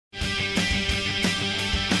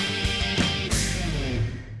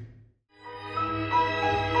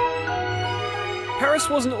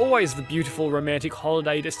Paris wasn't always the beautiful romantic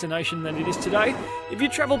holiday destination that it is today. If you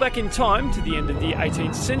travel back in time to the end of the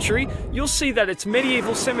 18th century, you'll see that its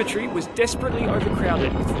medieval cemetery was desperately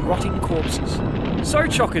overcrowded with rotting corpses. So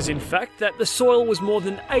chockers, in fact, that the soil was more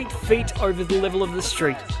than 8 feet over the level of the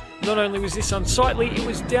street. Not only was this unsightly, it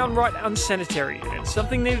was downright unsanitary, and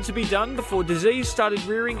something needed to be done before disease started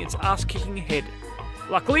rearing its ass-kicking head.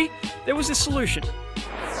 Luckily, there was a solution.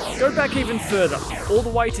 Go back even further, all the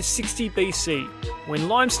way to 60 BC, when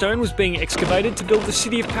limestone was being excavated to build the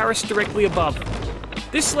city of Paris directly above.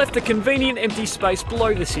 This left a convenient empty space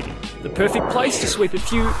below the city, the perfect place to sweep a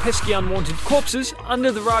few pesky unwanted corpses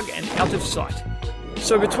under the rug and out of sight.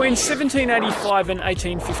 So between 1785 and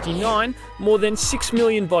 1859, more than 6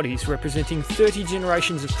 million bodies representing 30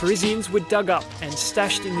 generations of Parisians were dug up and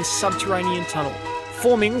stashed in this subterranean tunnel,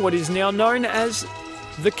 forming what is now known as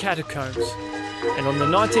the Catacombs. And on the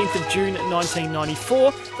 19th of June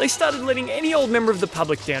 1994, they started letting any old member of the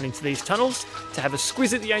public down into these tunnels to have a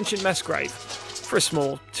squiz at the ancient mass grave. For a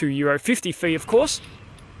small €2.50 fee, of course.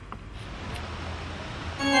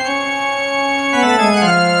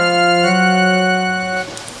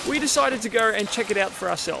 We decided to go and check it out for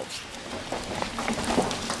ourselves.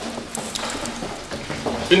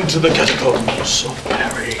 Into the Catacombs of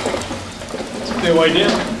Paris. It's a clear way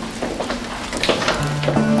down.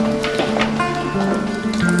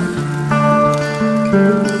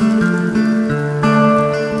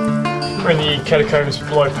 We're in the catacombs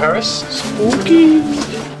below Paris. Spooky!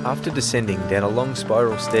 After descending down a long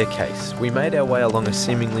spiral staircase, we made our way along a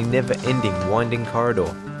seemingly never-ending winding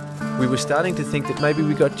corridor. We were starting to think that maybe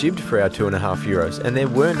we got jibbed for our €2.50 and there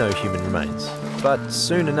were no human remains. But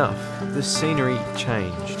soon enough, the scenery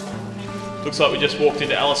changed. Looks like we just walked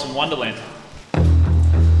into Alice in Wonderland.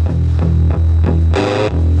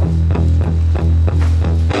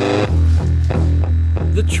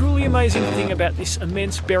 The truly amazing thing about this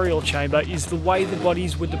immense burial chamber is the way the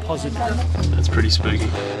bodies were deposited. That's pretty spooky.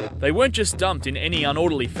 They weren't just dumped in any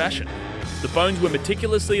unorderly fashion. The bones were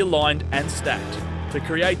meticulously aligned and stacked to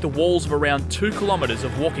create the walls of around 2 kilometres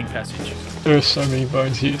of walking passage. There are so many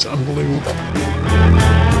bones here, it's unbelievable.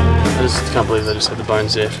 I just can't believe they just had the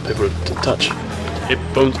bones there for people to touch. Yep,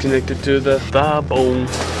 bones connected to the bone.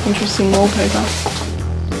 Interesting wallpaper.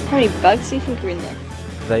 How many bugs do you think are in there?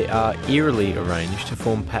 They are eerily arranged to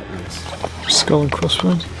form patterns. Skull and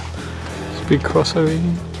crossbones. There's a big cross over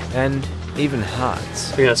here. And even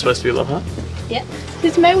hearts. I think that's supposed to be a love heart. Yeah,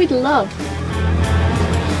 it's made with love.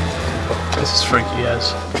 This is freaky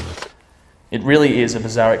as. It really is a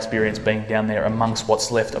bizarre experience being down there amongst what's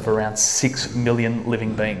left of around 6 million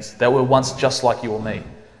living beings that were once just like you or me.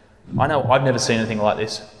 I know I've never seen anything like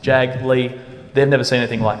this. Jag, Lee, they've never seen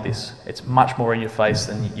anything like this. It's much more in your face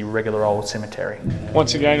than your regular old cemetery.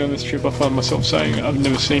 Once again on this trip I find myself saying I've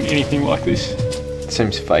never seen anything like this. It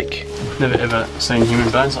seems fake. Never ever seen human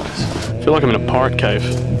bones like this. I feel like I'm in a pirate cave.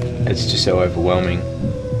 It's just so overwhelming.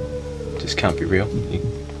 It just can't be real. You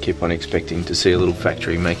keep on expecting to see a little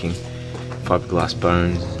factory making fiberglass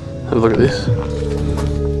bones. Have a look at this.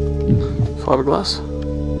 Fiberglass.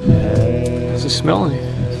 There's a smell in here.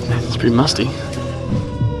 It's pretty musty.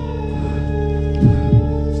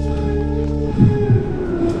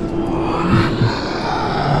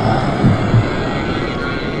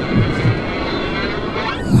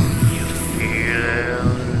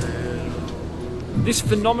 This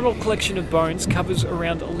phenomenal collection of bones covers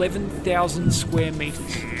around 11,000 square metres.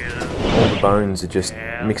 All the bones are just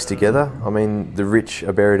mixed together. I mean, the rich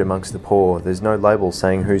are buried amongst the poor. There's no label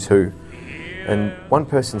saying who's who. And one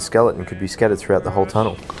person's skeleton could be scattered throughout the whole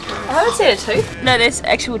tunnel. I haven't seen a tooth. No, there's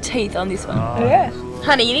actual teeth on this one. Oh yeah.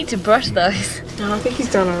 Honey, you need to brush those. No, I think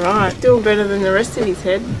he's done alright. Still better than the rest of his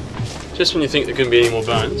head. Just when you think there couldn't be any more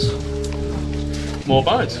bones. More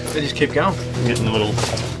bones. They just keep going. I'm getting a little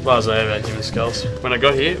blasé about human skulls. When I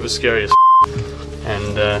got here, it was scary as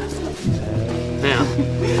and now.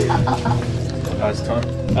 It's time.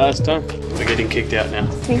 It's time. We're getting kicked out now. I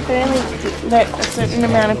think they only let a certain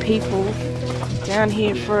amount of people down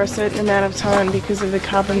here for a certain amount of time because of the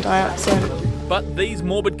carbon dioxide. But these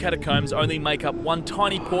morbid catacombs only make up one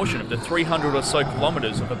tiny portion of the 300 or so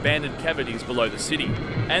kilometres of abandoned cavities below the city.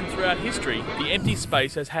 And throughout history, the empty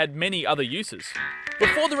space has had many other uses.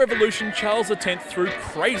 Before the Revolution, Charles X threw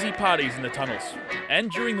crazy parties in the tunnels. And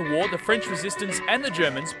during the war, the French resistance and the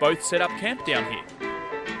Germans both set up camp down here.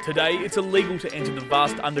 Today, it's illegal to enter the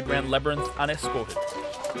vast underground labyrinth unescorted.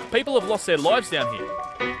 People have lost their lives down here.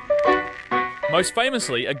 Most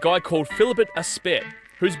famously, a guy called Philibert Aspet,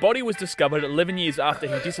 whose body was discovered 11 years after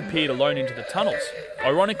he disappeared alone into the tunnels,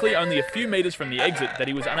 ironically only a few metres from the exit that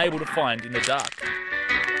he was unable to find in the dark.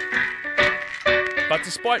 But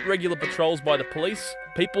despite regular patrols by the police,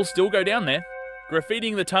 people still go down there,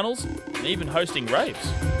 graffitiing the tunnels and even hosting raves.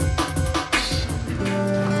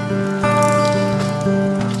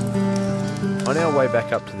 On our way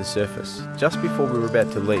back up to the surface, just before we were about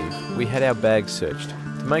to leave, we had our bags searched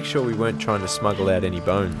to make sure we weren't trying to smuggle out any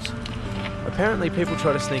bones. Apparently people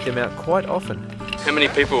try to sneak them out quite often. How many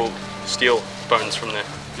people steal bones from there?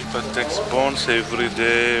 People take bones every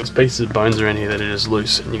day. There's pieces of bones around here that are just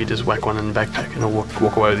loose, and you can just whack one in the backpack and it'll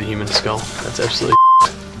walk away with a human skull. That's absolutely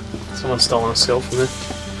Someone's stolen a skull from there.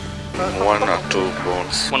 1 or 2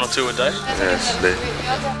 bones. 1 or 2 a day? Yes, they.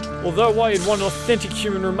 Although why you'd want authentic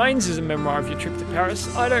human remains as a memoir of your trip to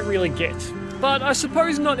Paris, I don't really get. But I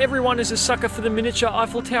suppose not everyone is a sucker for the miniature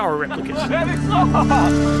Eiffel Tower replicas.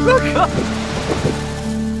 Look!